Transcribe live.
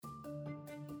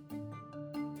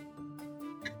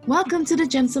Welcome to the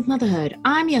Gems of Motherhood.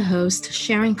 I'm your host,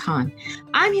 Sharon Khan.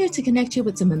 I'm here to connect you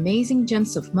with some amazing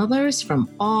gems of mothers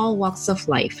from all walks of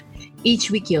life.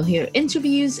 Each week you'll hear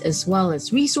interviews as well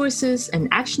as resources and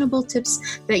actionable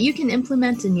tips that you can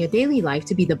implement in your daily life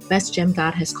to be the best gem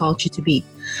God has called you to be.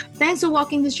 Thanks for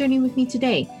walking this journey with me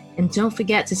today. And don't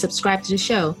forget to subscribe to the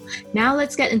show. Now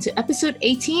let's get into episode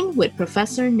 18 with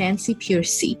Professor Nancy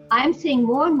Pearcey. I'm seeing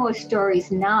more and more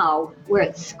stories now where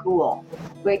at school,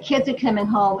 where kids are coming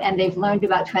home and they've learned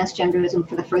about transgenderism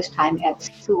for the first time at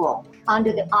school,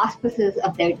 under the auspices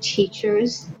of their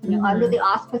teachers, under the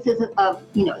auspices of,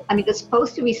 they're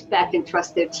supposed to respect and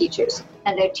trust their teachers.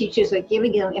 And their teachers are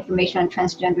giving them information on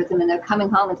transgenderism, and they're coming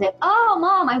home and saying, "Oh,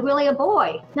 Mom, I'm really a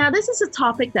boy." Now, this is a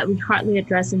topic that we hardly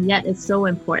address, and yet it's so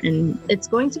important. It's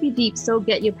going to be deep, so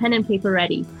get your pen and paper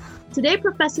ready. Today,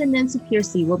 Professor Nancy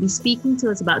Pearcey will be speaking to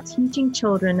us about teaching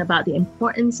children about the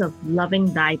importance of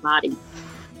loving thy body.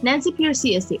 Nancy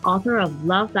Pearcey is the author of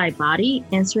Love Thy Body,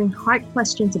 answering hard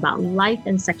questions about life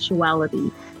and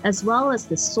sexuality, as well as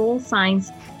the soul science,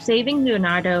 Saving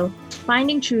Leonardo,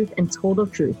 Finding Truth, and Total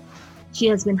Truth. She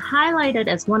has been highlighted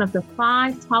as one of the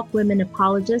 5 top women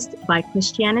apologists by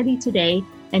Christianity Today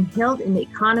and hailed in The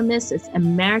Economist as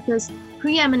America's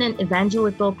preeminent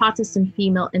evangelical Protestant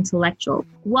female intellectual.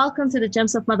 Welcome to the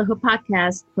Gems of Motherhood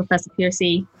podcast, Professor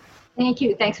Pearcey. Thank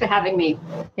you. Thanks for having me.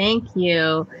 Thank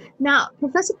you. Now,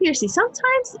 Professor Pearcey,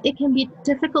 sometimes it can be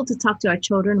difficult to talk to our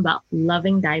children about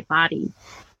loving thy body.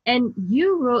 And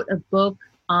you wrote a book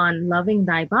on loving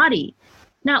thy body.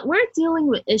 Now, we're dealing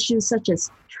with issues such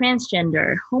as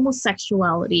transgender,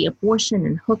 homosexuality, abortion,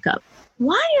 and hookup.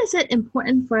 Why is it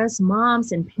important for us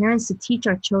moms and parents to teach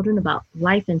our children about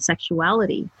life and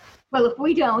sexuality? Well, if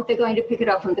we don't, they're going to pick it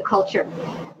up from the culture.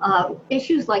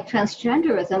 Issues like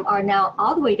transgenderism are now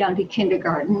all the way down to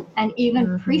kindergarten and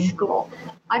even preschool.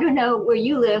 I don't know where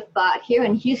you live, but here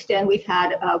in Houston, we've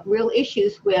had real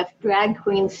issues with Drag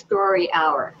Queen Story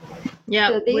Hour. Yeah,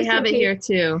 so we have it here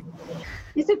too.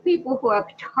 These are people who are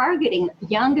targeting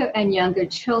younger and younger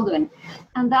children.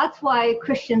 And that's why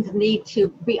Christians need to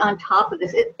be on top of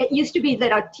this. It used to be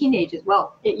that our teenagers,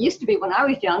 it used to be when I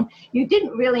was young, you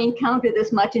didn't really encounter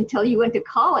this much until you went to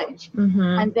college.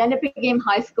 And then it became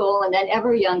high school and then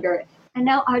ever younger. And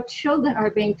now our children are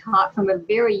being taught from a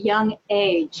very young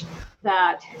age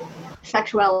that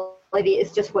sexuality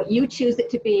is just what you choose it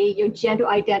to be. Your gender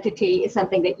identity is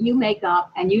something that you make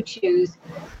up and you choose.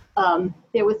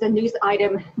 There was a news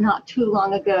item not too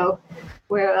long ago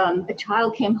where a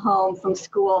child came home from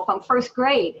school from first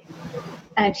grade,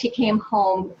 and she came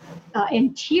home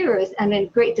in tears and in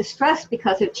great distress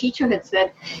because her teacher had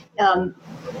said,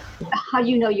 how do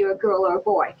you know you're a girl or a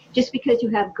boy? Just because you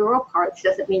have girl parts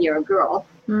doesn't mean you're a girl.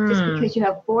 Just because you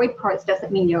have boy parts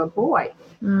doesn't mean you're a boy.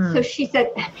 So she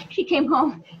said, she came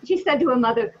home, she said to her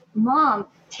mother, "Mom,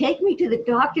 take me to the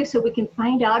doctor so we can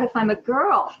find out if I'm a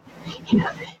girl."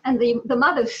 And the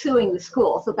mother's suing the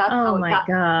school, so that's how it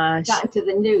got into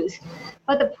the news.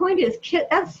 But the point is,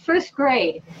 that's first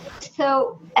grade.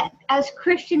 So as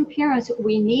Christian parents,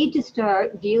 we need to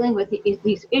start dealing with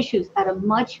these issues at a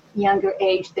much younger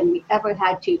age than we ever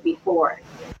had to before.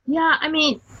 Yeah,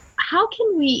 how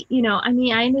can we,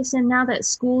 I understand now that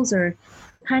schools are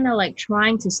kind of like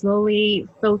trying to slowly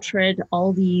filter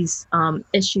all these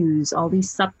issues, all these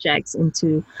subjects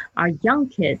into our young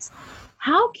kids.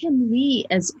 How can we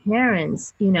as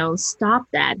parents, stop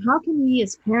that? How can we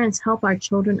as parents help our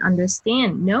children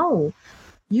understand, no,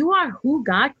 you are who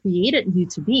God created you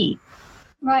to be?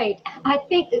 Right. I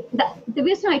think the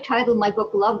reason I titled my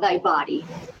book Love Thy Body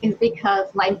is because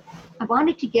I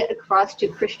wanted to get across to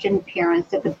Christian parents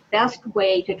that the best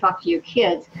way to talk to your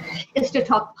kids is to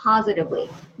talk positively.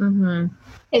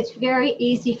 It's very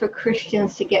easy for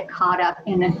Christians to get caught up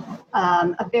in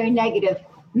a very negative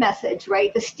message,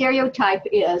 right? The stereotype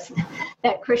is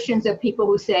that Christians are people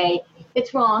who say,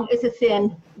 it's wrong, it's a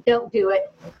sin, don't do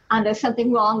it, and there's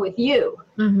something wrong with you.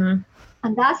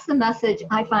 And that's the message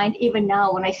I find even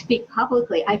now when I speak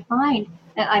publicly.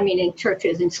 In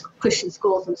churches and Christian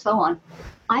schools and so on,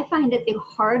 I find that the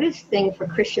hardest thing for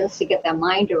Christians to get their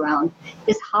mind around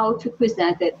is how to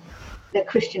present it, the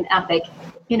Christian ethic,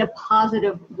 in a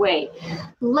positive way.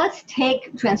 Let's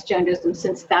take transgenderism,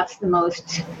 since that's the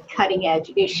most cutting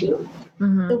edge issue.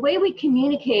 The way we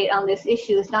communicate on this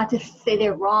issue is not to say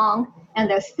they're wrong and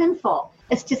they're sinful.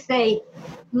 It's to say,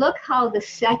 look how the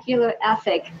secular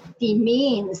ethic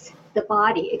demeans the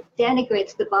body. It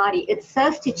denigrates the body. It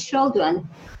says to children,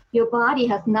 your body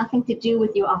has nothing to do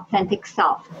with your authentic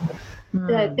self.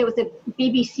 There was a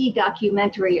BBC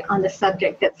documentary on the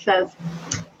subject that says,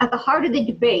 at the heart of the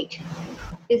debate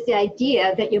is the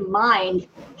idea that your mind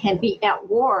can be at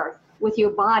war with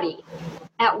your body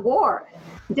at war.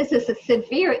 This is a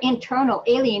severe internal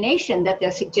alienation that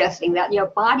they're suggesting, that your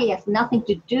body has nothing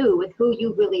to do with who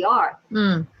you really are.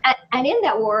 And in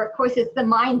that war, of course, it's the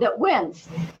mind that wins.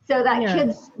 So that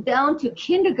kids down to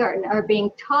kindergarten are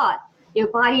being taught your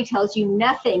body tells you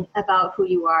nothing about who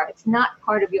you are. It's not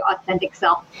part of your authentic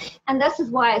self. And this is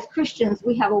why, as Christians,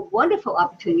 we have a wonderful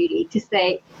opportunity to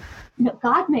say,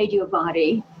 God made your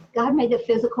body. God made the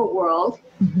physical world,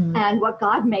 and what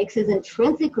God makes is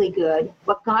intrinsically good.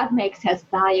 What God makes has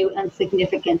value and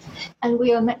significance, and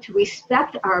we are meant to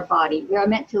respect our body. We are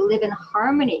meant to live in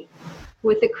harmony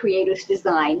with the Creator's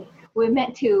design. We're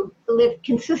meant to live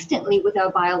consistently with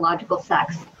our biological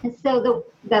sex. And so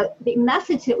the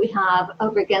message that we have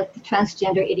over against the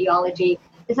transgender ideology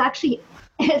is actually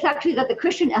that the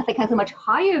Christian ethic has a much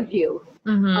higher view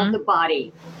of the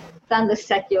body than the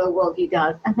secular worldview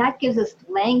does. And that gives us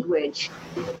language,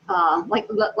 like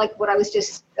what I was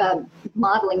just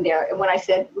modeling there. And when I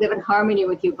said live in harmony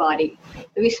with your body,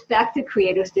 respect the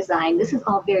Creator's design, this is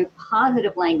all very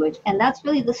positive language. And that's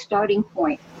really the starting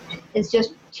point. It's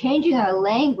just changing our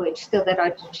language so that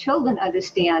our children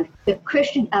understand that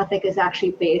Christian ethic is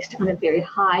actually based on a very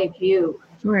high view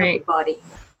of the body.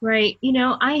 Right.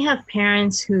 I have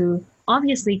parents who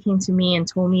obviously came to me and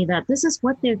told me that this is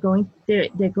what they're going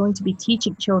to be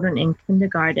teaching children in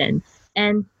kindergarten.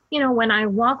 And when I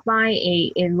walk by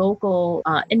a local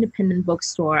independent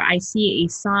bookstore, I see a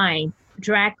sign,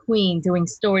 drag queen doing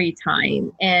story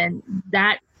time, and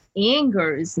that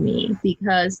angers me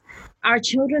because our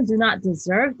children do not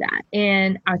deserve that,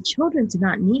 and our children do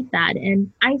not need that. And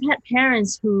I've had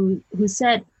parents who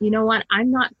said, you know what,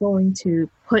 I'm not going to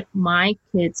put my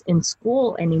kids in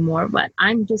school anymore, but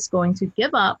I'm just going to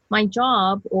give up my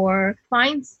job or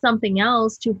find something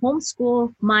else to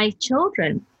homeschool my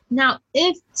children. Now,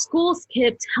 if schools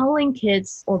keep telling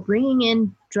kids or bringing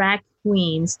in drag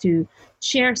queens to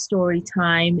share story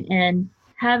time and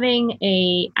having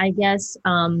a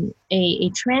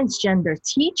transgender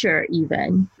teacher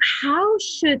even, how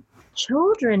should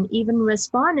children even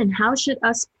respond, and how should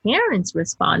us parents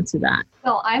respond to that?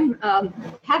 Well, I'm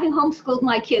having homeschooled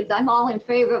my kids. I'm all in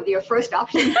favor of your first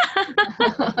option.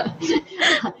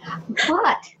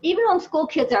 But even homeschool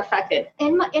kids are affected.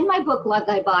 In my book, Love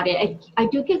Thy Body, I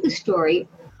do give the story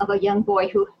of a young boy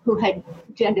who had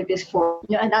gender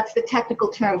dysphoria, and that's the technical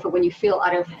term for when you feel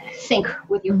out of sync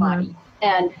with your body.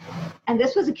 And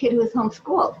this was a kid who was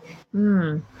homeschooled.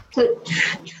 So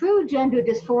true gender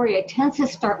dysphoria tends to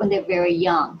start when they're very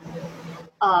young.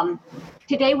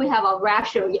 Today we have a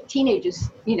rash of teenagers,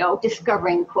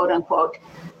 discovering, quote unquote,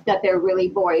 that they're really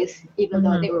boys, even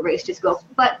though they were raised as girls.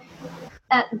 But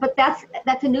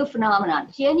that's a new phenomenon.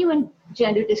 Genuine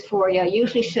gender dysphoria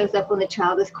usually shows up when the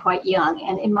child is quite young.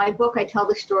 And in my book, I tell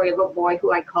the story of a boy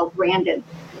who I call Brandon.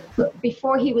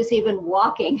 Before he was even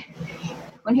walking,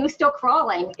 when he was still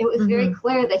crawling, it was very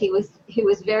clear that he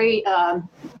was very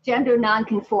gender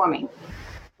non-conforming.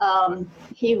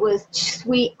 He was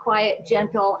sweet, quiet,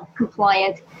 gentle,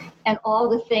 compliant, and all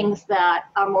the things that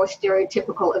are more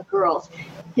stereotypical of girls.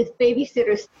 His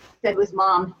babysitter said to his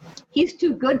mom, "He's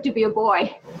too good to be a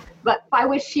boy," but by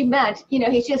which she meant,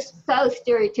 he's just so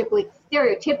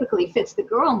stereotypically fits the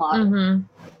girl model.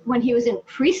 When he was in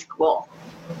preschool,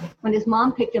 when his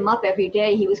mom picked him up every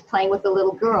day, he was playing with the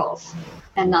little girls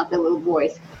and not the little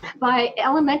boys. By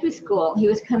elementary school, he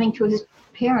was coming to his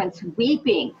parents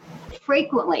weeping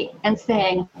frequently and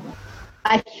saying,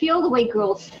 "I feel the way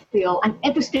girls feel. I'm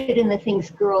interested in the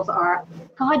things girls are.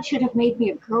 God should have made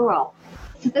me a girl."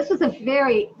 So this was a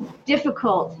very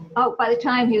difficult, by the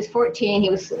time he was 14, he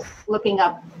was looking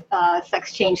up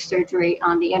sex change surgery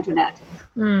on the internet.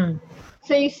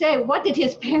 So you say, what did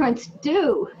his parents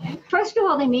do? First of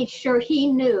all, they made sure he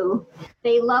knew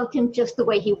they loved him just the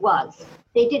way he was.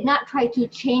 They did not try to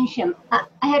change him. I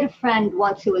had a friend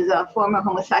once who was a former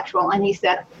homosexual, and he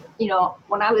said,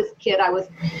 when I was a kid, I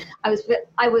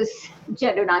was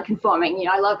gender nonconforming.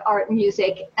 I loved art and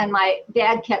music, and my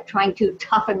dad kept trying to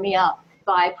toughen me up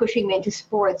by pushing me into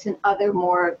sports and other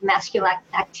more masculine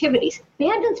activities.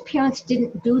 Brandon's parents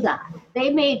didn't do that. They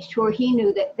made sure he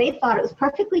knew that they thought it was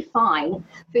perfectly fine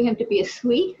for him to be a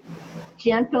sweet,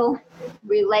 gentle,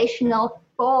 relational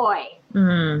boy.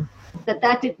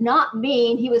 That did not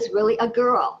mean he was really a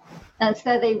girl. And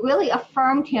so they really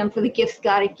affirmed him for the gifts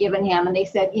God had given him. And they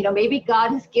said, maybe God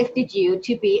has gifted you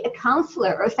to be a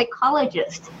counselor or a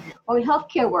psychologist or a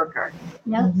healthcare worker,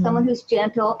 someone who's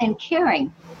gentle and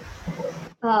caring.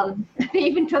 They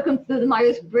even took him through the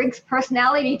Myers-Briggs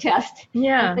personality test.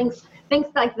 Things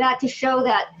like that to show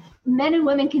that men and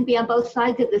women can be on both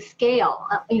sides of the scale,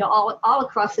 all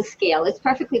across the scale. It's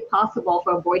perfectly possible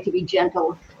for a boy to be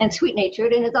gentle and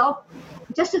sweet-natured, and it's all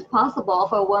just as possible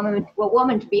for a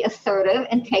woman to be assertive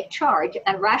and take charge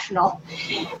and rational.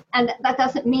 And that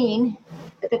doesn't mean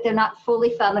that they're not fully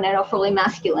feminine or fully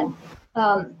masculine.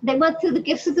 They went through the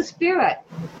gifts of the Spirit.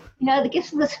 The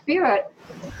gifts of the Spirit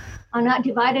are not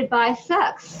divided by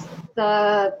sex.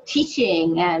 The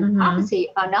teaching and prophecy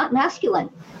are not masculine,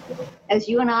 as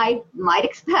you and I might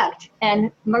expect.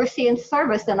 And mercy and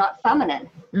service are not feminine.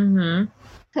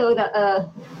 So the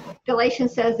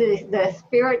Galatians says the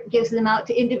Spirit gives them out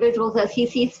to individuals as he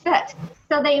sees fit.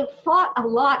 So they fought a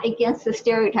lot against the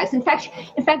stereotypes. In fact,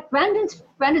 Brendan's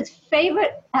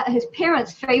favorite, his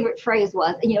parents' favorite phrase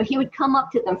was, he would come up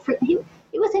to them. He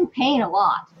was in pain a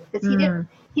lot because he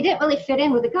didn't really fit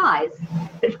in with the guys.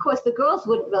 But of course, the girls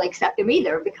wouldn't really accept him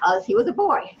either because he was a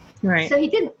boy. Right. So he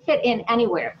didn't fit in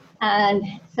anywhere. And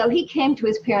so he came to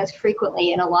his parents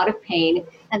frequently in a lot of pain,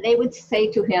 and they would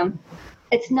say to him,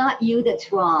 "It's not you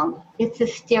that's wrong. It's the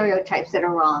stereotypes that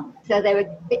are wrong." So they would,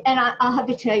 and I'll have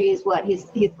to tell you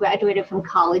he's graduated from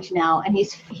college now, and he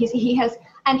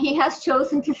has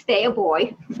chosen to stay a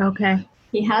boy. Okay.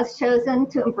 He has chosen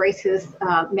to embrace his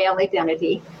male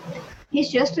identity. He's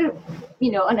just an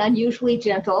unusually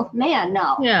gentle man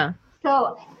now. Yeah.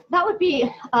 So that would be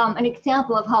an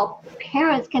example of how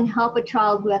parents can help a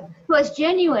child who has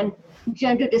genuine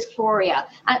gender dysphoria.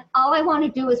 And all I want to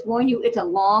do is warn you, it's a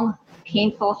long,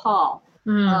 painful haul.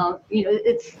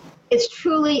 It's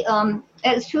truly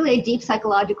a deep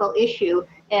psychological issue,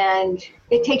 and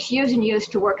it takes years and years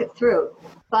to work it through.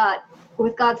 But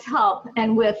with God's help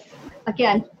and with,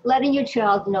 again, letting your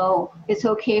child know it's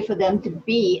okay for them to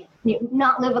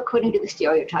not live according to the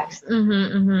stereotypes.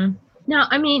 Now,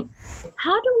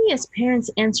 how do we as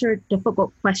parents answer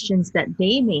difficult questions that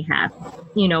they may have,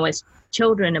 as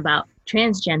children about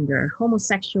transgender,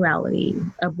 homosexuality,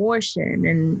 abortion,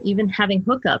 and even having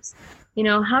hookups?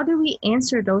 How do we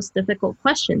answer those difficult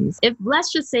questions? If,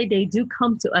 let's just say, they do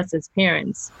come to us as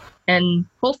parents, and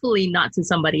hopefully not to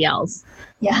somebody else.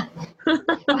 Yeah,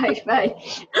 right.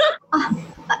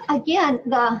 Again,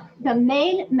 the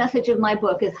main message of my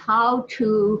book is how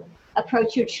to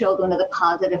approach your children with a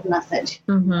positive message.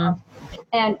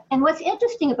 And what's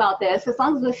interesting about this, as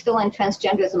long as we're still in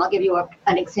transgenderism, I'll give you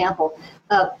an example.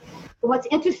 What's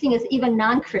interesting is even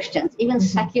non-Christians, even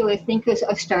secular thinkers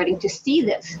are starting to see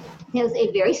this. There's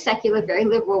a very secular, very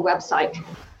liberal website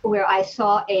where I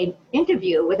saw an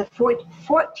interview with a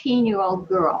 14-year-old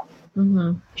girl.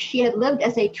 She had lived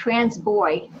as a trans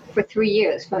boy for 3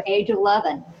 years, from age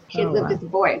 11. She had lived as a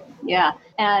boy,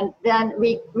 and then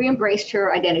re-embraced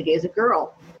her identity as a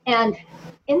girl. And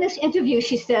in this interview,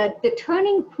 she said, the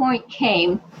turning point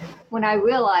came when I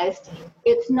realized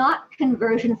it's not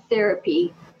conversion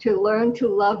therapy to learn to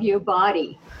love your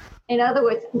body. In other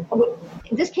words,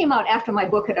 this came out after my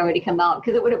book had already come out,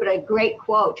 because it would have been a great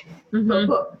quote for a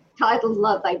book titled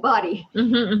Love Thy Body.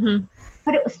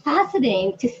 But it was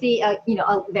fascinating to see a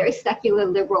very secular,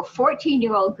 liberal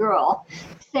 14-year-old girl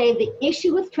say the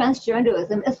issue with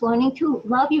transgenderism is learning to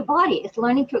love your body. It's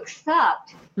learning to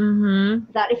accept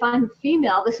that if I'm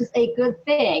female, this is a good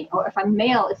thing, or if I'm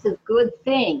male, it's a good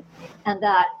thing. And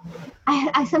that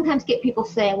I sometimes get people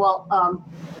saying, well,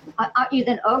 aren't you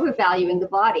then overvaluing the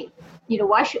body?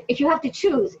 Why should, if you have to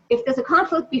choose, if there's a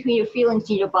conflict between your feelings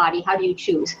and your body, how do you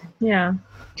choose? Yeah.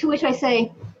 To which I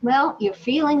say, well, your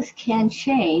feelings can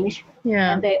change,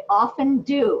 and they often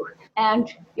do. And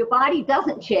your body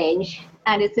doesn't change,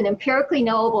 and it's an empirically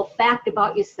knowable fact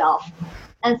about yourself.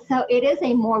 And so it is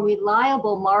a more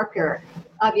reliable marker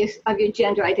of your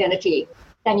gender identity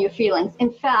than your feelings.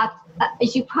 In fact,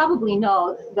 as you probably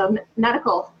know, the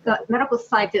medical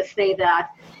scientists say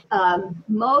that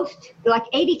most, like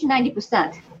 80 to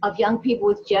 90% of young people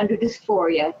with gender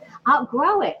dysphoria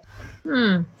outgrow it.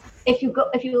 If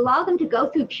you allow them to go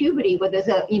through puberty, where there's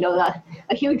a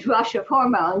huge rush of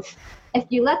hormones, if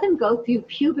you let them go through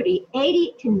puberty,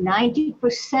 80 to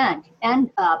 90% end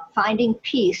up finding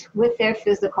peace with their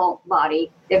physical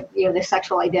body, their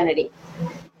sexual identity.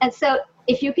 And so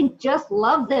if you can just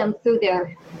love them through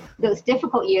those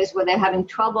difficult years where they're having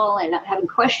trouble and having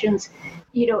questions,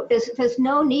 there's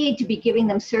no need to be giving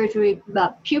them surgery,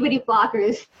 puberty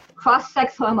blockers,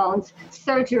 cross-sex hormones,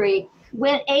 surgery,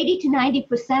 when 80 to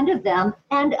 90% of them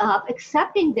end up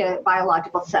accepting their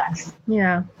biological sex.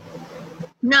 Yeah.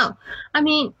 No,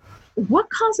 what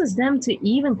causes them to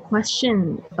even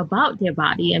question about their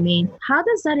body? How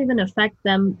does that even affect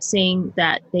them saying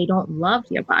that they don't love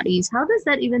their bodies? How does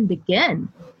that even begin?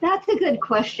 That's a good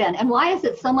question. And why is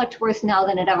it so much worse now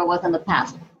than it ever was in the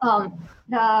past?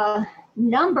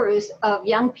 numbers of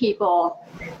young people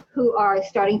who are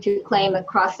starting to claim a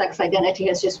cross-sex identity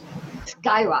has just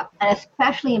skyrocketed, and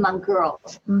especially among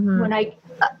girls. When I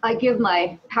give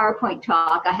my PowerPoint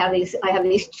talk, I have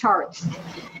these charts,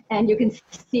 and you can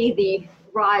see the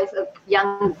rise of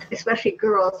young, especially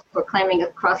girls, proclaiming a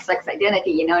cross-sex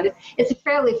identity. You know, it's a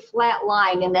fairly flat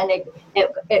line, and then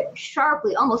it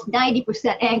sharply, almost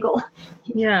 90% angle,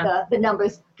 the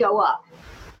numbers go up.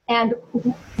 And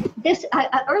this,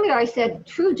 earlier I said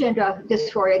true gender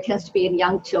dysphoria tends to be in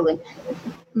young children.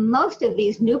 Most of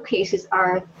these new cases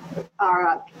are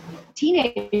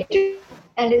teenagers,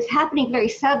 and it's happening very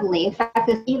suddenly. In fact,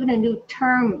 there's even a new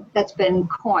term that's been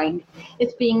coined.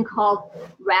 It's being called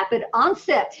rapid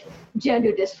onset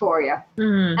gender dysphoria.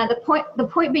 And the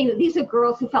point being that these are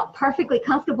girls who felt perfectly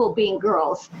comfortable being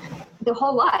girls their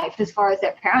whole life, as far as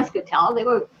their parents could tell. They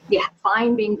were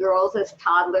fine being girls as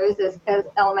toddlers, as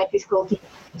elementary school,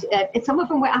 and some of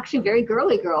them were actually very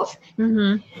girly girls.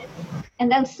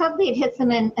 And then suddenly it hits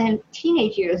them in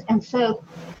teenage years. And so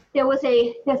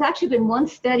there's actually been one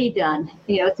study done.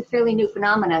 You know, it's a fairly new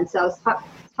phenomenon. So as far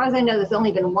as I know, there's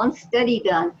only been one study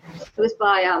done. It was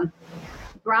by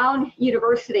Brown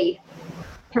University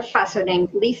professor named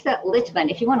Lisa Littman.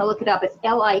 If you want to look it up, it's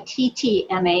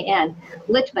Littman,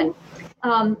 Littman.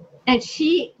 And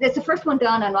it's the first one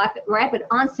done on rapid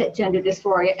onset gender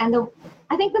dysphoria. And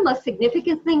I think the most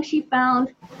significant thing she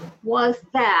found was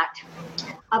that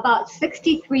about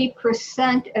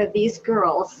 63% of these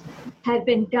girls had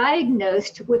been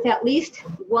diagnosed with at least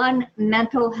one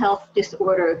mental health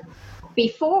disorder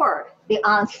before the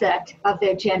onset of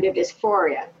their gender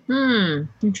dysphoria.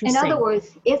 Interesting. In other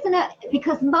words, isn't it,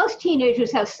 because most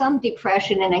teenagers have some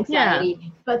depression and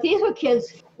anxiety, but these were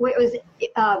kids where it was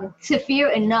severe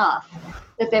enough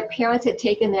that their parents had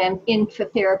taken them in for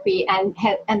therapy and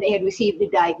they had received the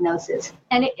diagnosis.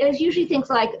 And it was usually things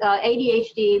like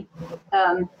ADHD,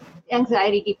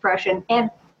 anxiety, depression,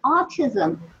 and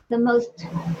autism. The most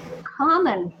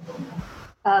common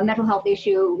mental health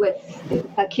issue with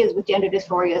kids with gender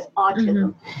dysphoria is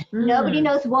autism. Nobody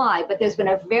knows why, but there's been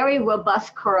a very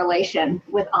robust correlation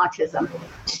with autism.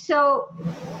 So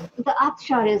the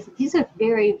upshot is these are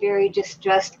very, very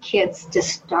distressed kids to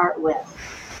start with.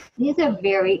 These are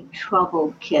very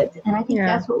troubled kids. And I think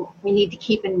that's what we need to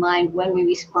keep in mind when we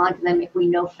respond to them. If we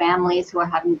know families who are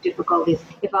having difficulties,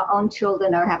 if our own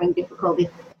children are having difficulties,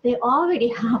 they already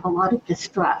have a lot of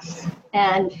distress.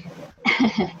 And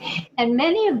and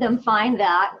many of them find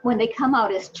that when they come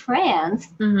out as trans,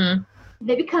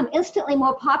 they become instantly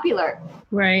more popular.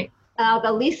 Right.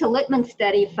 The Lisa Littman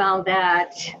study found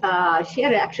that she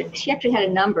actually had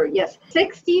a number. Yes,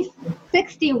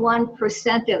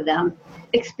 61% of them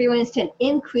experienced an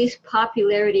increased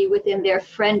popularity within their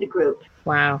friend group.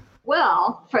 Wow.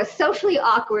 Well, for a socially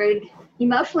awkward,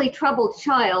 emotionally troubled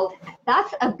child,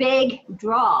 that's a big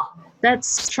draw.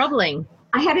 That's troubling.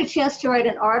 I had a chance to write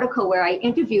an article where I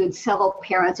interviewed several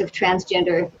parents of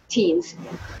transgender teens.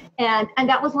 And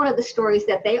that was one of the stories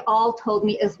that they all told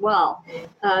me as well.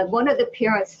 One of the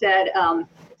parents said,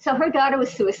 so her daughter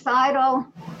was suicidal,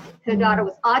 her daughter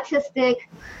was autistic,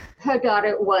 her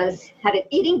daughter had an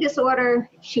eating disorder,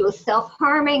 she was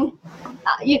self-harming.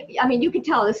 You could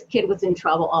tell this kid was in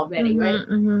trouble already, right?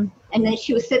 And then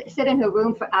she would sit in her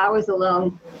room for hours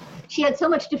alone. She had so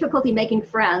much difficulty making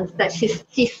friends that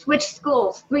she switched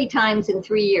schools 3 times in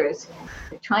 3 years,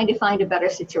 trying to find a better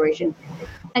situation.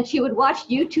 And she would watch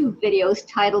YouTube videos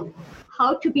titled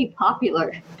How to Be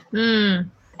Popular. I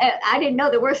didn't know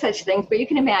there were such things, but you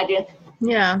can imagine.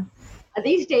 Yeah.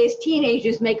 These days,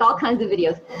 teenagers make all kinds of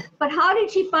videos. But how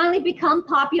did she finally become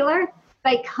popular?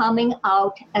 By coming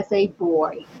out as a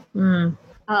boy. The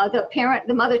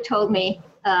mother told me,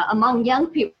 among young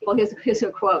people, here's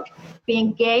her quote,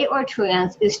 being gay or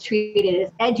trans is treated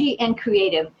as edgy and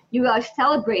creative. You are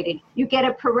celebrated. You get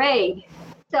a parade.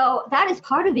 So that is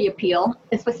part of the appeal.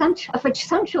 Is for some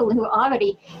children who are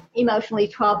already emotionally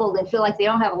troubled and feel like they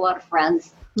don't have a lot of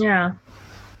friends. Yeah.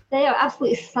 They are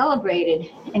absolutely celebrated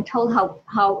and told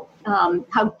how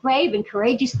brave and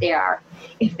courageous they are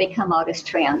if they come out as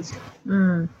trans.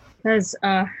 Because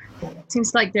it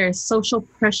seems like there's social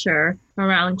pressure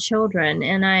around children,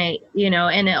 and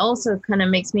and it also kind of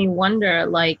makes me wonder,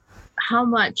 like, how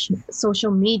much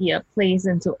social media plays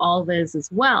into all this as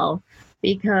well.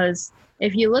 Because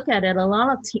if you look at it, a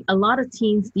lot of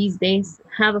teens these days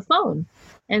have a phone,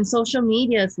 and social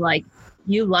media is like,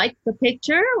 you like the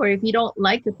picture, or if you don't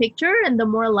like the picture, and the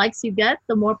more likes you get,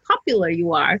 the more popular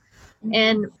you are.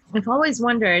 And I've always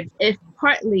wondered if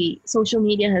partly social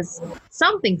media has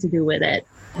something to do with it.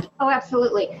 Oh,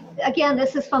 absolutely. Again,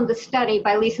 this is from the study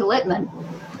by Lisa Littman.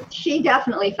 She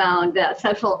definitely found that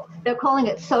they're calling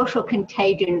it social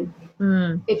contagion,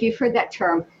 if you've heard that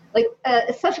term. Like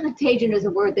social contagion is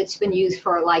a word that's been used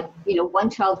for one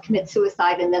child commits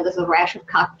suicide and then there's a rash of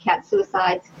copycat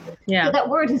suicides. Yeah. So that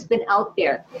word has been out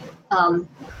there.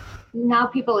 Now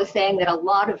people are saying that a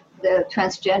lot of the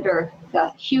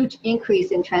huge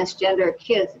increase in transgender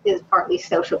kids is partly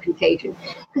social contagion.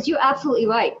 Because you're absolutely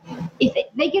right. If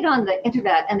they get on the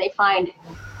internet and they find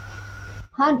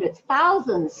hundreds,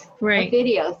 thousands of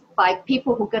videos by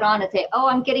people who get on and say, "Oh,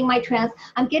 I'm getting my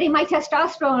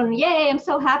testosterone. Yay, I'm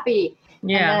so happy."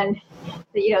 Yeah. And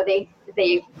then,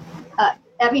 they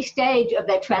every stage of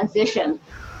their transition,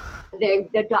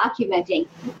 they're documenting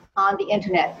on the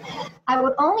internet. I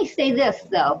would only say this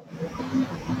though.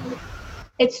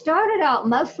 It started out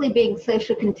mostly being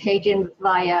social contagion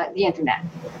via the internet.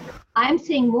 I'm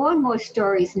seeing more and more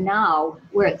stories now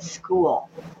where it's school,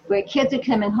 where kids are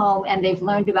coming home and they've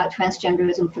learned about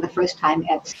transgenderism for the first time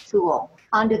at school,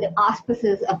 under the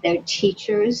auspices of their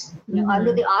teachers,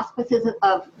 under the auspices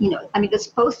of, they're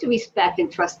supposed to respect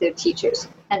and trust their teachers.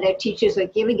 And their teachers are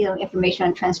giving them information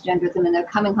on transgenderism and they're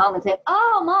coming home and saying,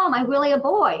 "Oh, Mom, I'm really a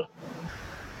boy."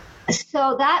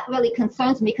 So that really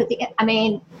concerns me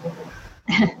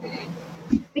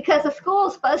because the school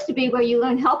is supposed to be where you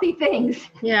learn healthy things.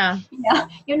 Yeah.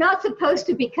 You're not supposed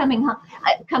to be coming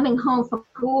home from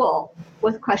school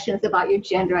with questions about your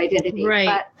gender identity. Right.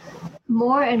 But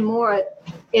more and more,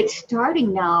 it's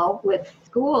starting now with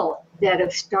school that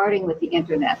is starting with the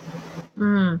internet.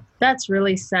 That's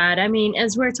really sad. I mean,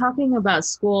 as we're talking about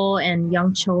school and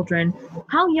young children,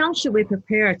 how young should we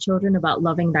prepare our children about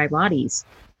loving their bodies?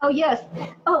 Oh, yes.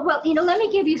 Oh, well, let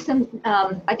me give you some,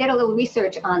 I did a little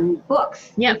research on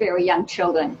books for very young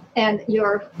children. And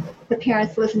the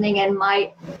parents listening in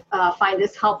might find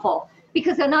this helpful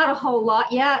because they're not a whole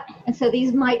lot yet. And so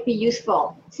these might be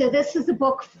useful. So this is a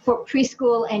book for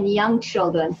preschool and young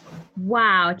children.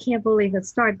 Wow, I can't believe it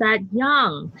started that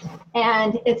young.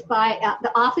 And it's by,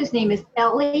 the author's name is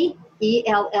Ellie,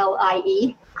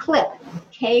 Ellie, Klipp,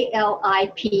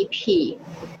 Klipp.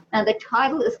 And the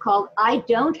title is called I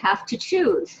Don't Have to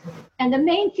Choose. And the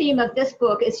main theme of this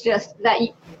book is just that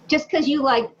just because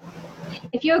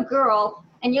if you're a girl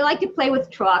and you like to play with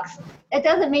trucks, it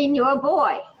doesn't mean you're a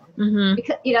boy.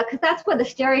 Because that's where the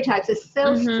stereotypes are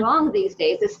so strong these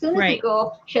days. As soon as a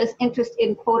girl shows interest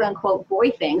in quote unquote boy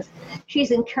things,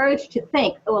 she's encouraged to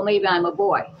think, "Oh, well, maybe I'm a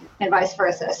boy," and vice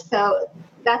versa. So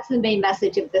that's the main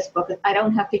message of this book. I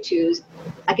don't have to choose.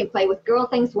 I can play with girl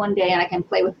things one day and I can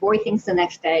play with boy things the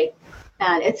next day.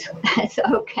 And it's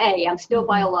okay. I'm still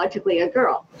biologically a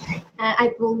girl. And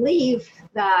I believe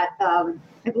that, the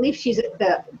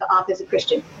author's a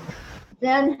Christian.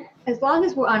 Then, as long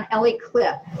as we're on Ellie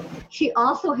Klipp, she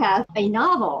also has a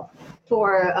novel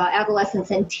for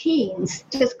adolescents and teens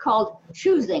just called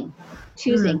Choosing.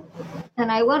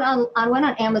 And I went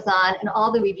on Amazon and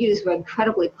all the reviews were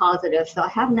incredibly positive. So I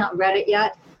have not read it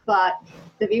yet, but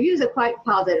the reviews are quite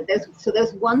positive.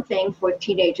 There's one thing for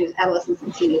teenagers, adolescents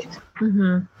and teenagers.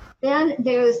 Then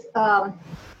there's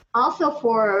also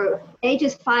for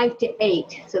ages 5 to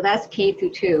 8, so that's K through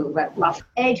 2, but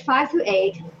age 5 through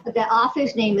 8, the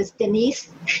author's name is Denise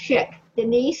Schick.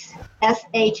 Denise,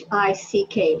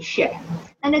 Schick, Schick.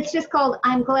 And it's just called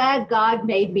I'm Glad God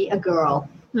Made Me a Girl.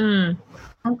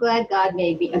 I'm glad God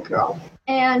made me a girl.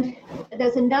 And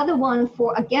there's another one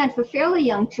for fairly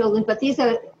young children, but these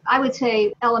are, I would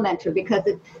say, elementary because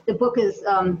the book is,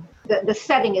 the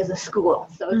setting is a school.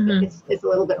 So it's a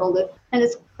little bit older. And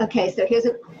it's, okay, so here's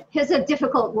a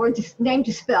difficult name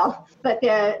to spell, but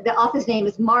the author's name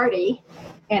is Marty,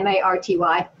 Marty,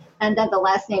 and then the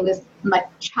last name is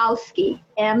Machowski,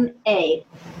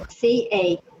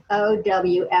 Macaowski.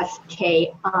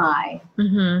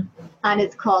 And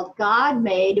it's called God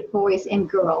Made Boys and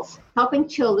Girls, Helping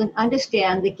Children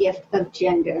Understand the Gift of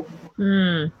Gender.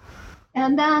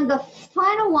 And then the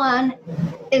final one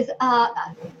is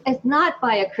not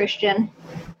by a Christian,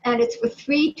 and it's for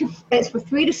 3 to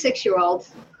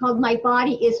 6-year-olds, called My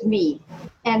Body Is Me.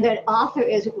 And the author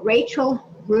is Rachel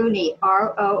Rooney,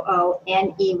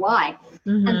 Rooney.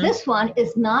 And this one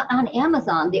is not on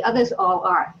Amazon. The others all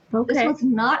are. Okay. This one's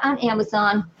not on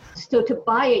Amazon. So to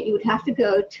buy it, you would have to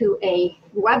go to a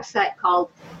website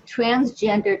called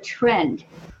Transgender Trend.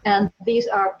 And these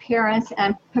are parents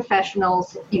and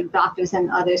professionals, doctors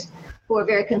and others, who are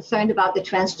very concerned about the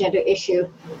transgender issue.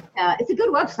 It's a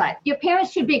good website. Your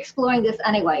parents should be exploring this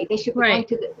anyway. They should be going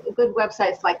to the good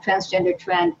websites like Transgender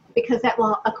Trend because that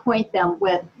will acquaint them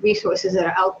with resources that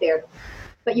are out there.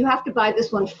 but you have to buy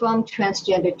this one from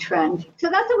Transgender Trend. So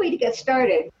that's a way to get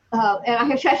started. And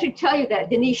I should tell you that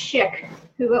Denise Schick,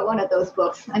 who wrote one of those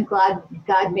books, I'm Glad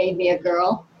God Made Me a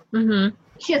Girl,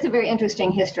 she has a very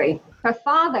interesting history. Her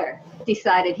father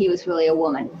decided he was really a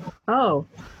woman. Oh,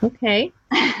 okay.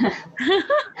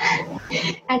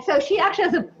 And so she actually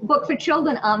has a book for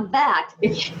children on that.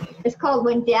 It's called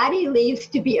When Daddy Leaves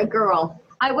to Be a Girl.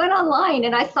 I went online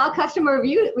and I saw customer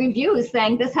reviews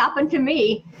saying this happened to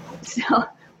me. So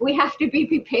we have to be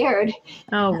prepared.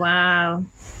 Oh, wow.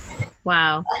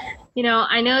 Wow. You know,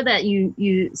 I know that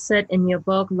you said in your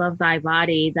book, Love Thy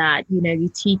Body, that, you know,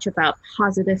 you teach about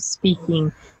positive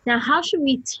speaking. Now, how should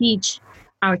we teach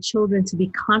our children to be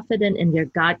confident in their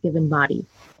God-given body?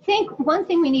 I think one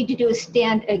thing we need to do is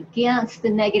stand against the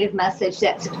negative message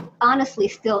that honestly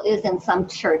still is in some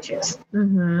churches.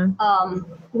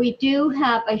 We do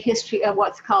have a history of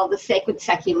what's called the sacred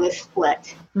secular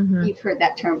split. You've heard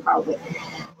that term probably.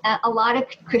 A lot of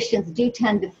Christians do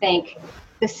tend to think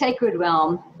the sacred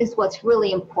realm is what's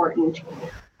really important.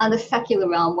 On the secular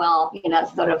realm, well, you know,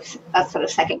 that's sort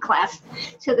of second class.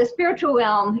 So the spiritual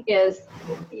realm is,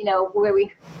 you know, where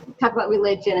we talk about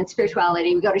religion and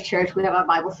spirituality. We go to church, we have our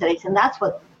Bible studies, and that's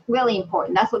what's really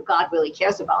important. That's what God really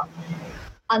cares about.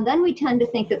 And then we tend to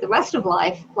think that the rest of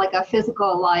life, like our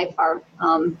physical life, our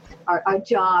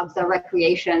jobs, our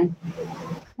recreation,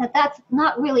 that's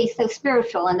not really so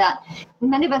spiritual, and that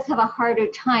many of us have a harder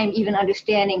time even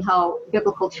understanding how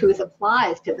biblical truth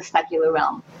applies to the secular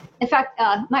realm. In fact,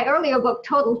 my earlier book,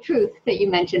 Total Truth, that you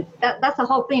mentioned, that's the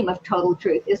whole theme of Total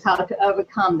Truth, is how to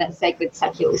overcome that sacred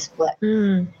secular split.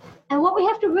 And what we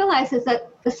have to realize is that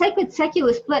the sacred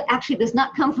secular split actually does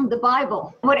not come from the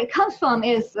Bible. What it comes from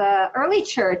is the early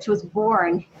church was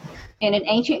born in an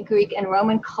ancient Greek and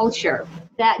Roman culture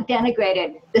that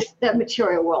denigrated the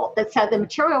material world, that said the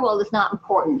material world is not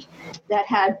important, that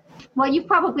had, well, you've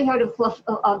probably heard of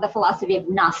the philosophy of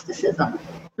Gnosticism.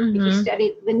 If you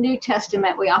study the New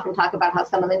Testament, we often talk about how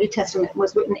some of the New Testament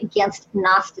was written against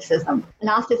Gnosticism.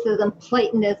 Gnosticism,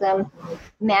 Platonism,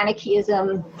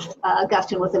 Manichaeism,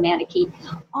 Augustine was a Manichae.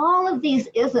 All of these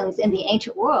isms in the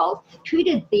ancient world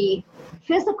treated the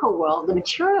physical world, the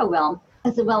material realm,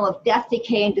 as a realm of death,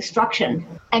 decay, and destruction,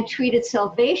 and treated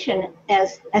salvation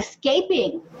as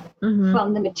escaping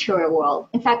from the material world.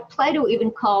 In fact, Plato even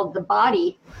called the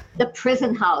body the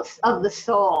prison house of the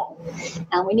soul,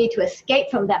 and we need to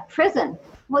escape from that prison.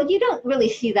 Well, you don't really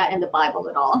see that in the Bible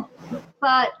at all,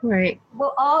 but we're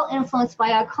all influenced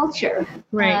by our culture,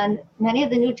 and many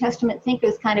of the New Testament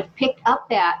thinkers kind of picked up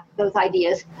those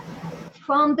ideas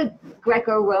from the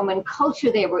Greco-Roman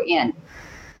culture they were in.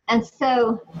 And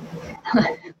so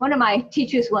one of my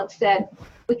teachers once said,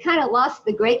 we kind of lost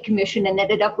the Great Commission and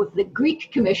ended up with the Greek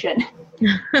Commission.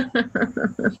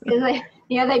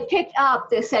 They picked up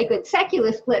the sacred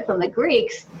secular split from the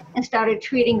Greeks and started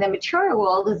treating the material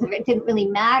world as if it didn't really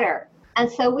matter. And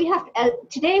so we have to,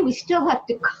 today we still have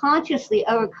to consciously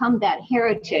overcome that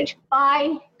heritage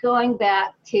by going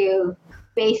back to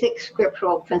basic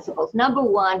scriptural principles. Number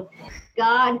one,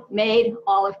 God made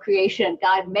all of creation.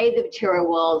 God made the material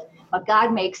world. What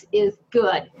God makes is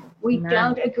good. We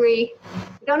don't agree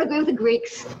with the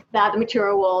Greeks that the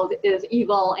material world is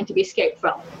evil and to be escaped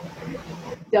from.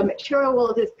 The material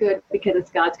world is good because it's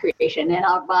God's creation, and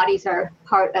our bodies are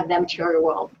part of the material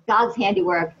world. God's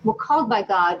handiwork. We're called by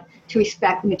God to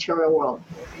respect the material world.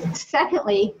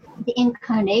 Secondly, the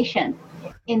incarnation.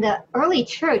 In the early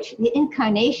church, the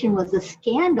incarnation was a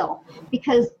scandal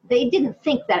because they didn't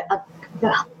think that a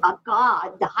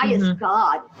God, the highest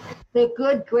God, the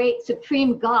good, great,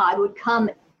 supreme God would come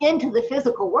into the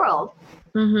physical world.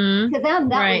 To them,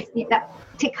 that was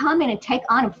to come in and take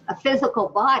on a physical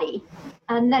body.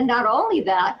 And then not only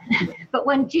that, but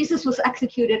when Jesus was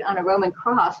executed on a Roman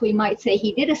cross, we might say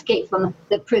he did escape from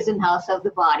the prison house of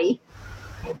the body,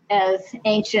 as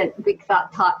ancient Greek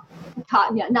thought taught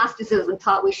Gnosticism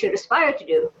taught we should aspire to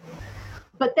do.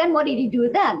 But then what did he do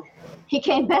then? He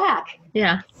came back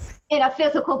in a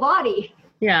physical body.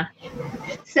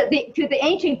 So to the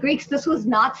ancient Greeks, this was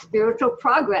not spiritual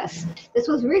progress. This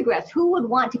was regress. Who would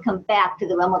want to come back to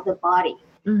the realm of the body?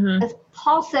 As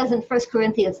Paul says in 1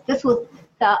 Corinthians, this was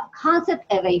the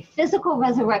concept of a physical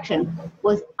resurrection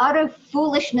was utter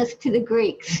foolishness to the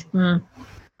Greeks.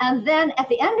 And then at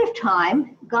the end of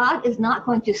time, God is not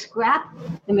going to scrap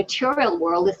the material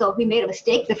world as though he made a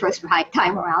mistake the first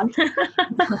time around.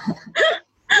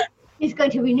 He's going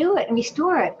to renew it and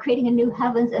restore it, creating a new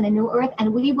heavens and a new earth,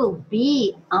 and we will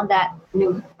be on that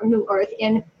new earth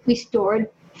in restored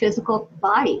physical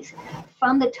bodies.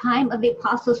 From the time of the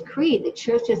Apostles' Creed, the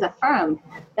church has affirmed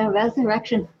the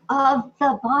resurrection of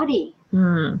the body.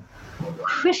 Mm.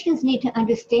 Christians need to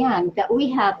understand that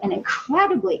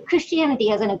Christianity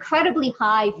has an incredibly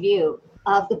high view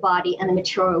of the body and the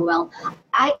material realm.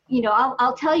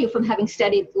 I'll tell you from having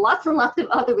studied lots and lots of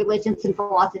other religions and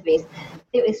philosophies,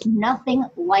 there is nothing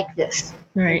like this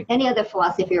in any other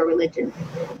philosophy or religion.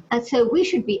 And so we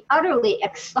should be utterly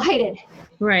excited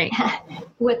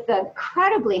with the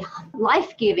incredibly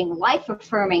life-giving,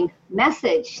 life-affirming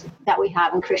message that we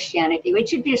have in Christianity, which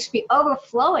should just be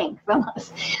overflowing from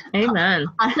us. Amen.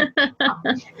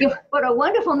 What a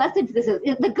wonderful message this is.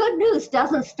 The good news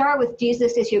doesn't start with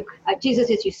Jesus is your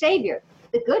Savior.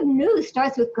 The good news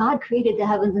starts with God created the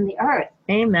heavens and the earth.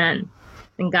 Amen.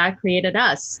 And God created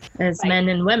us as men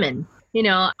and women.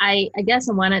 I guess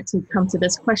I wanted to come to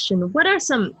this question. What are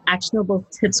some actionable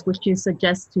tips which you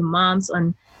suggest to moms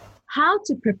on how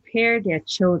to prepare their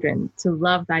children to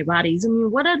love thy bodies? I mean,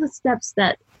 what are the steps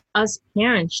that us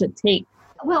parents should take?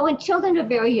 Well, when children are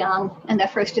very young and they're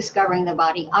first discovering the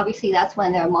body, obviously that's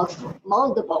when they're most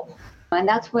moldable. And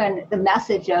that's when the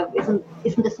message of,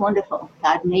 isn't this wonderful?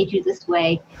 God made you this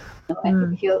way.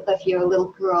 If you're a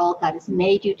little girl, God has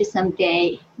made you to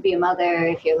someday be a mother.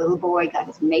 If you're a little boy, God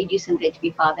has made you someday to be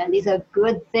a father. And these are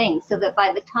good things. So that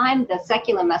by the time the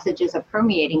secular messages are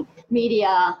permeating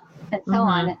media and so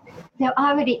on, they're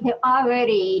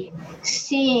already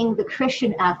seeing the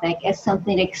Christian ethic as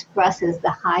something that expresses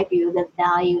the high view, the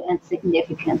value and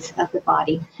significance of the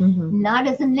body, not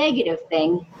as a negative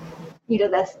thing.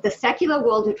 The secular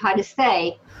world would try to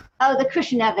say, oh, the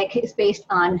Christian ethic is based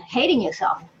on hating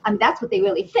yourself. I mean, that's what they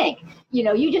really think.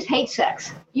 You just hate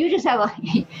sex. You just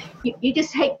you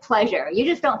just hate pleasure.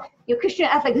 Your Christian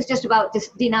ethic is just about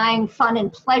just denying fun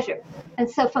and pleasure. And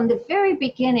so from the very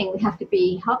beginning, we have to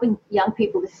be helping young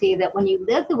people to see that when you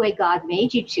live the way God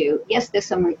made you to, yes, there's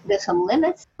some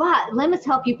limits, but limits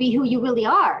help you be who you really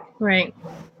are. Right.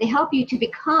 They help you to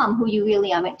become who you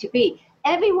really are meant to be.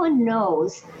 Everyone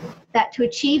knows that to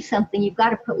achieve something, you've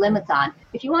got to put limits on.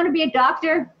 If you want to be a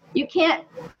doctor, you can't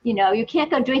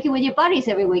go drinking with your buddies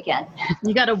every weekend.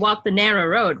 You got to walk the narrow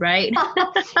road, right?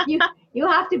 You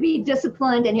have to be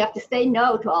disciplined, and you have to say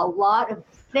no to a lot of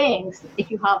things if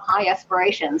you have high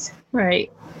aspirations.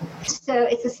 Right. So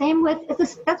it's the same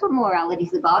that's what morality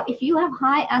is about. If you have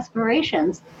high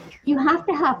aspirations, you have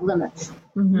to have limits.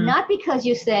 Not because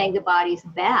you're saying the body's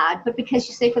bad, but because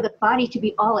you say for the body to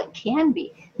be all it can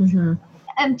be.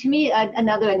 And to me,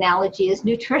 another analogy is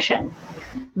nutrition.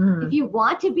 If you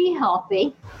want to be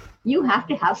healthy, you have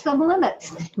to have some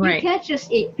limits. Right. You can't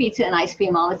just eat pizza and ice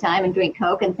cream all the time and drink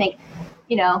Coke and think,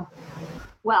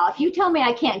 well, if you tell me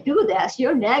I can't do this,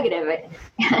 you're negative.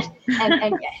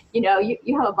 and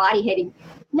you have a body hating.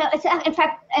 No, it's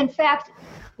in fact,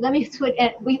 let me switch.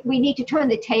 We need to turn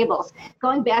the tables.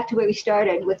 Going back to where we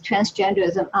started with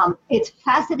transgenderism, it's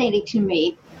fascinating to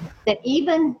me that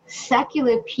even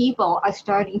secular people are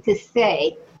starting to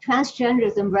say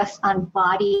transgenderism rests on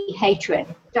body hatred.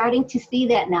 Starting to see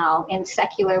that now in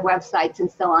secular websites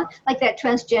and so on, like that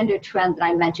transgender trend that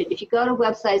I mentioned. If you go to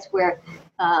websites where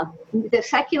they're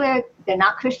secular, they're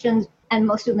not Christians, and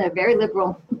most of them are very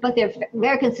liberal, but they're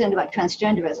very concerned about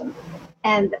transgenderism.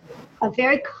 And a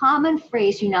very common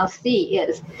phrase you now see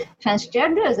is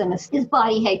transgenderism is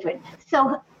body hatred.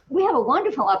 So we have a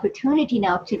wonderful opportunity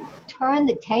now to turn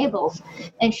the tables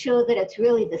and show that it's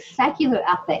really the secular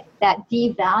ethic that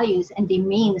devalues and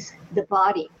demeans the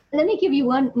body. Let me give you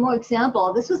one more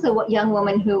example. This was a young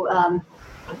woman who,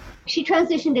 she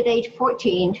transitioned at age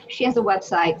 14. She has a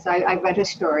website, so I read her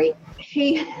story.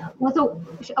 She was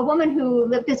a woman who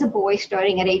lived as a boy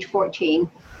starting at age 14,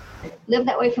 lived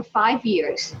that way for 5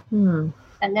 years, and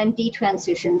then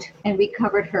detransitioned and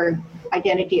recovered her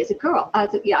identity as a girl.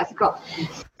 As a girl.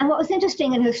 And what was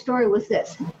interesting in her story was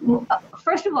this.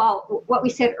 First of all, what we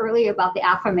said earlier about the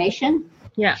affirmation.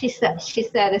 Yeah. She said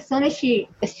as soon as she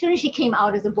came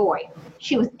out as a boy,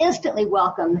 she was instantly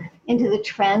welcomed into the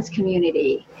trans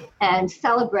community and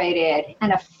celebrated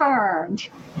and affirmed.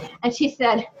 And she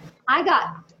said, I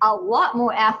got a lot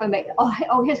more affirmation.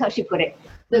 Oh, here's how she put it.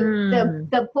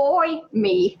 The boy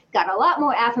me got a lot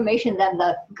more affirmation than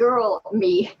the girl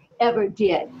me ever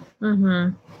did.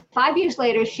 5 years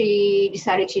later, she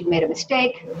decided she'd made a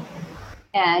mistake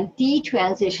and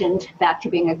detransitioned back to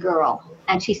being a girl.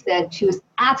 And she said she was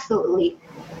absolutely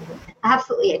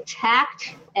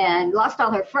attacked and lost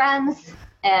all her friends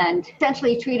and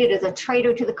essentially treated as a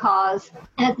traitor to the cause.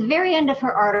 And at the very end of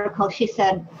her article, she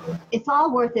said, it's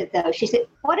all worth it, though. She said,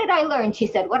 what did I learn? She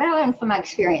said, what did I learn from my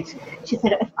experience? She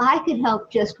said, if I could help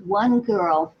just one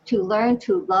girl to learn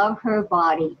to love her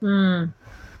body,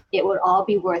 it would all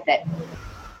be worth it.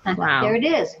 And wow. There it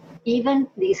is. even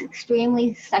these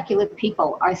extremely secular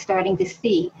people are starting to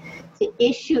see the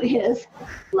issue is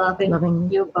loving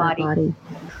your body.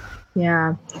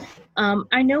 Yeah.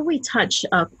 I know we touched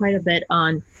quite a bit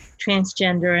on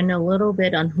transgender and a little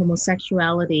bit on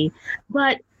homosexuality,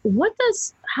 but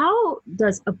how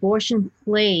does abortion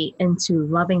play into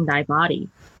loving thy body?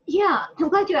 Yeah, I'm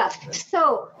glad you asked.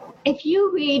 So if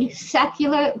you read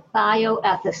secular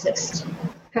bioethicists,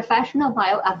 professional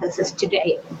bioethicists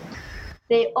today,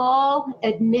 they all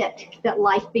admit that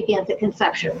life begins at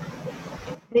conception.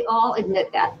 They all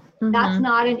admit that. Mm-hmm. That's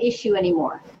not an issue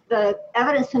anymore. The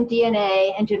evidence from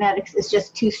DNA and genetics is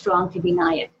just too strong to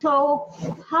deny it. So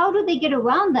how do they get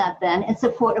around that then and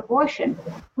support abortion?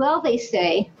 Well, they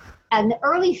say in the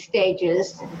early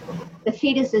stages, the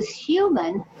fetus is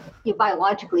human, you're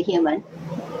biologically human,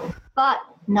 but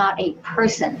not a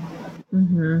person.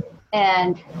 Mm-hmm.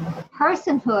 And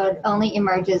personhood only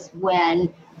emerges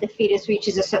when the fetus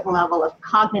reaches a certain level of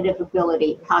cognitive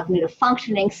ability, cognitive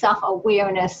functioning,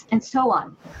 self-awareness, and so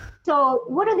on. So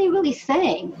what are they really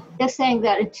saying? They're saying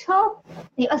that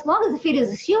as long as the fetus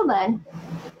is human,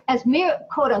 as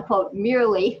quote unquote,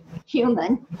 merely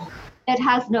human, it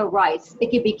has no rights. It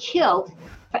can be killed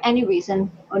for any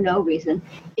reason or no reason.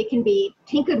 It can be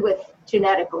tinkered with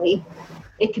genetically.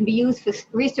 It can be used for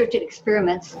research and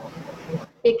experiments.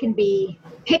 It can be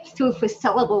picked through for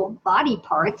sellable body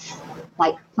parts,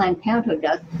 like Planned Parenthood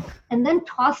does, and then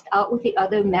tossed out with the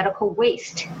other medical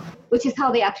waste, which is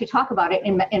how they actually talk about it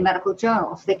in medical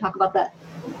journals. They talk about the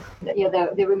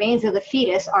remains of the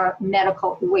fetus are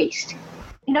medical waste.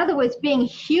 In other words, being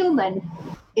human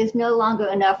is no longer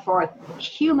enough for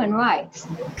human rights.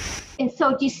 And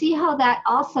so do you see how that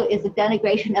also is a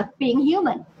denigration of being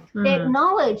human? They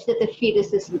acknowledge that the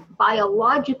fetus is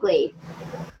biologically,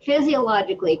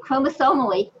 physiologically,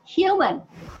 chromosomally human,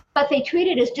 but they treat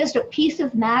it as just a piece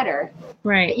of matter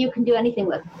that you can do anything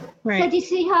with. Right. So do you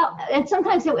see how, and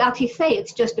sometimes they will actually say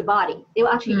it's just a body. They will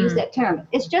actually use that term.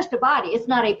 It's just a body. It's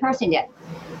not a person yet.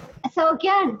 So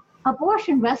again,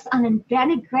 abortion rests on a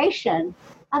denigration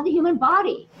of the human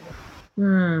body.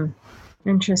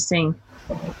 Interesting.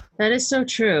 That is so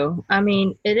true. I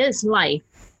mean, it is life,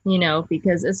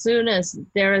 because as soon as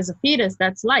there is a fetus,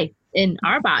 that's life in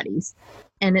our bodies.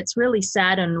 And it's really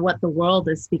sad on what the world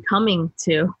is becoming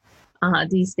to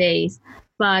these days.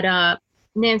 But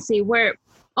Nancy, we're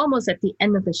almost at the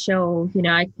end of the show.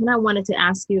 I kind of wanted to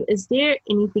ask you, is there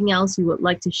anything else you would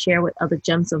like to share with other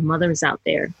gems of mothers out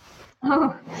there?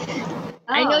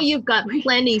 I know you've got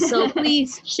plenty, so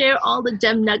please share all the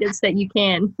gem nuggets that you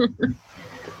can.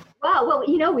 Wow.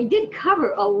 Well, we did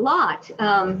cover a lot,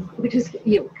 which is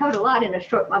covered a lot in a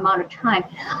short amount of time.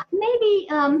 Maybe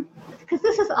because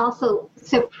this is also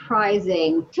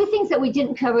surprising. Two things that we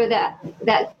didn't cover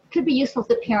that could be useful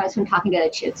to parents when talking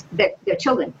to their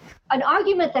children. An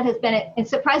argument that has been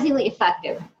surprisingly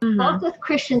effective, both with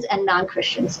Christians and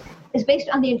non-Christians, is based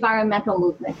on the environmental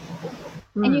movement.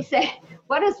 And you say,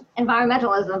 what does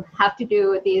environmentalism have to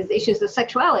do with these issues of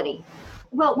sexuality?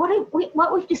 Well,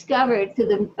 what we've discovered through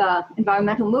the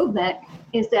environmental movement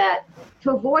is that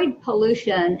to avoid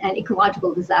pollution and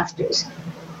ecological disasters,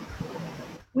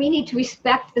 we need to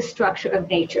respect the structure of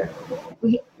nature.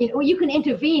 You can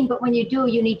intervene, but when you do,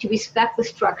 you need to respect the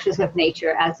structures of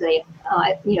nature as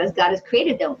as God has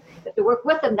created them. You have to work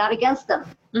with them, not against them.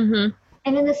 Mm-hmm.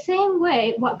 And in the same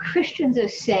way, what Christians are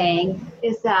saying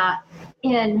is that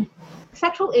in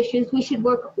sexual issues, we should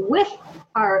work with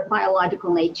our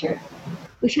biological nature.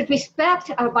 We should respect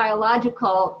our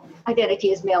biological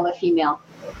identity as male or female.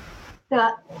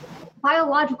 The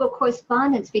biological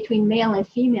correspondence between male and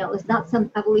female is not some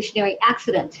evolutionary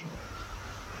accident.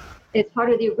 It's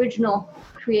part of the original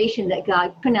creation that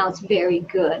God pronounced very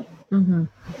good. Mm-hmm.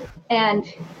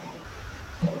 And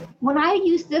when I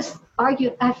use this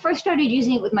argument, I first started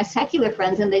using it with my secular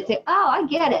friends, and they'd say, "Oh, I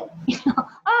get it.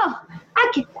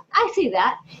 I see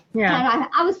that." Yeah. And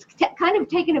I was kind of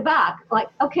taken aback, like,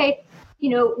 okay,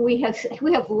 we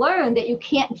have learned that you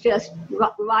can't just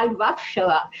ride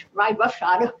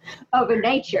roughshod over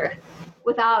nature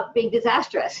without being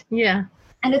disastrous. Yeah.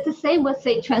 And it's the same with,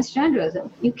 say,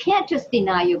 transgenderism. You can't just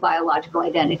deny your biological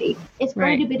identity. It's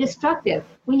going to be destructive.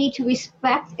 We need to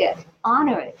respect it,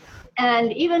 honor it.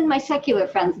 And even my secular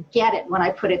friends get it when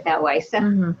I put it that way. So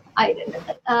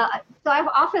I've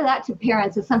offered that to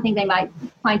parents as something they might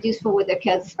find useful with their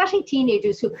kids, especially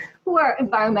teenagers who are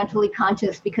environmentally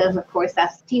conscious, because, of course,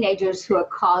 that's teenagers who are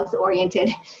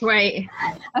cause-oriented. Right.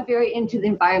 Are very into the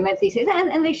environment these days,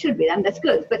 and they should be, and that's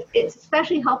good. But it's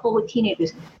especially helpful with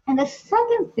teenagers. And the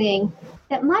second thing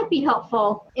that might be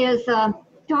helpful is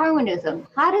Darwinism.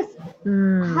 How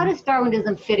does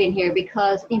Darwinism fit in here?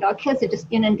 Because our kids are just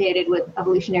inundated with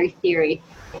evolutionary theory.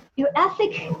 Your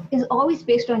ethic is always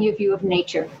based on your view of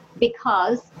nature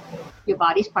because your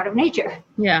body's part of nature.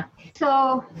 Yeah.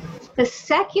 So the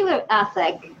secular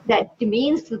ethic that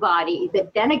demeans the body,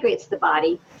 that denigrates the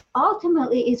body,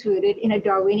 ultimately is rooted in a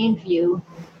Darwinian view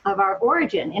of our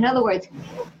origin. In other words,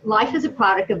 life is a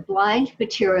product of blind,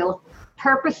 material,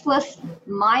 purposeless,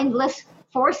 mindless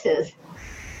forces,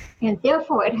 and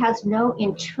therefore it has no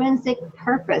intrinsic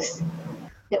purpose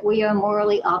that we are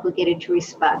morally obligated to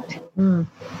respect.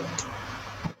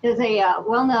 There's a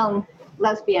well-known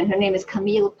lesbian, her name is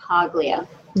Camille Paglia.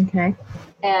 Okay.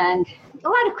 And a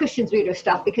lot of Christians read her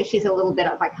stuff because she's a little bit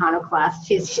of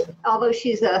iconoclast. Although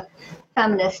she's a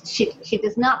feminist, she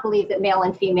does not believe that male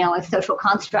and female are social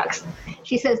constructs.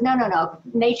 She says, no,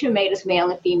 nature made us male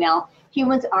and female.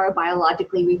 Humans are a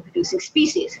biologically reproducing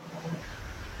species.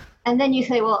 And then you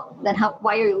say, well, then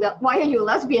why are you a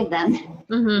lesbian then?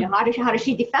 Mm-hmm. How does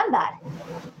she defend that?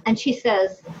 And she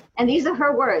says, and these are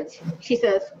her words, she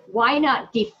says, why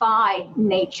not defy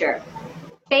nature?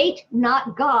 Fate,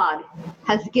 not God,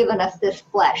 has given us this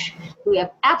flesh. We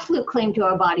have absolute claim to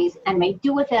our bodies and may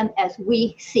do with them as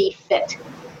we see fit.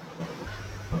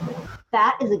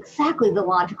 That is exactly the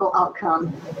logical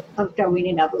outcome of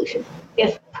Darwinian evolution.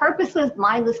 If purposeless,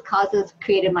 mindless causes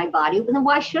created my body, then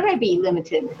why should I be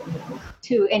limited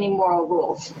to any moral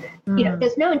rules?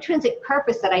 There's no intrinsic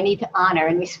purpose that I need to honor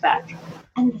and respect.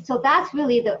 And so that's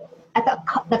really at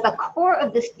the core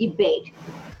of this debate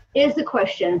is the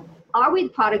question, are we the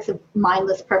products of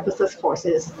mindless, purposeless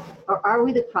forces, or are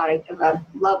we the product of a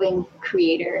loving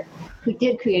creator who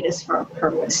did create us for a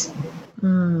purpose?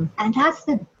 And that's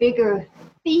the bigger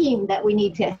theme that we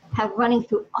need to have running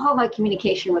through all our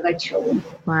communication with our children.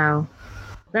 Wow.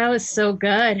 That was so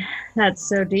good. That's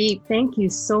so deep. Thank you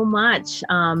so much,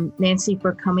 Nancy,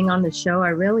 for coming on the show. I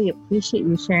really appreciate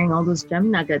you sharing all those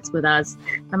gem nuggets with us.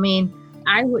 I mean,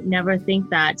 I would never think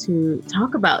that to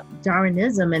talk about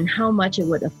Darwinism and how much it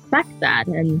would affect that.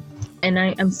 And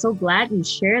I'm so glad you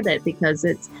shared that because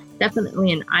it's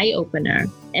definitely an eye-opener.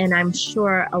 And I'm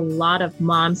sure a lot of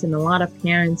moms and a lot of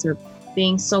parents are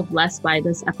being so blessed by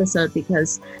this episode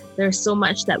because there's so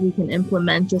much that we can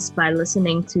implement just by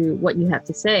listening to what you have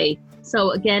to say.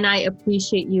 So again, I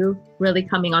appreciate you really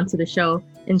coming onto the show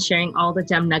and sharing all the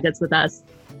gem nuggets with us.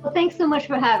 Well, thanks so much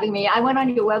for having me. I went on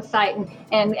your website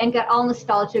and got all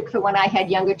nostalgic for when I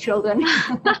had younger children.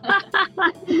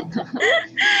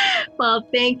 Well,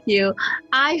 thank you.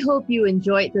 I hope you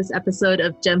enjoyed this episode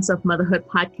of Gems of Motherhood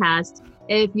podcast.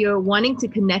 If you're wanting to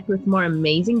connect with more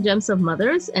amazing Gems of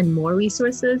Mothers and more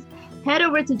resources, head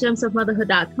over to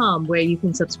gemsofmotherhood.com where you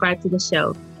can subscribe to the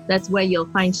show. That's where you'll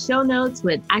find show notes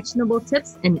with actionable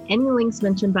tips and any links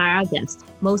mentioned by our guests.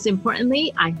 Most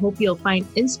importantly, I hope you'll find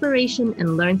inspiration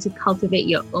and learn to cultivate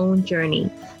your own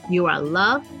journey. You are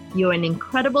loved. You're an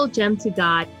incredible gem to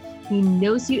God. He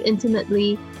knows you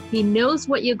intimately. He knows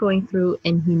what you're going through,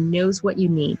 and He knows what you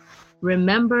need.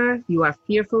 Remember, you are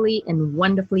fearfully and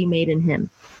wonderfully made in Him.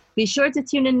 Be sure to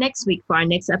tune in next week for our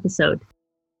next episode.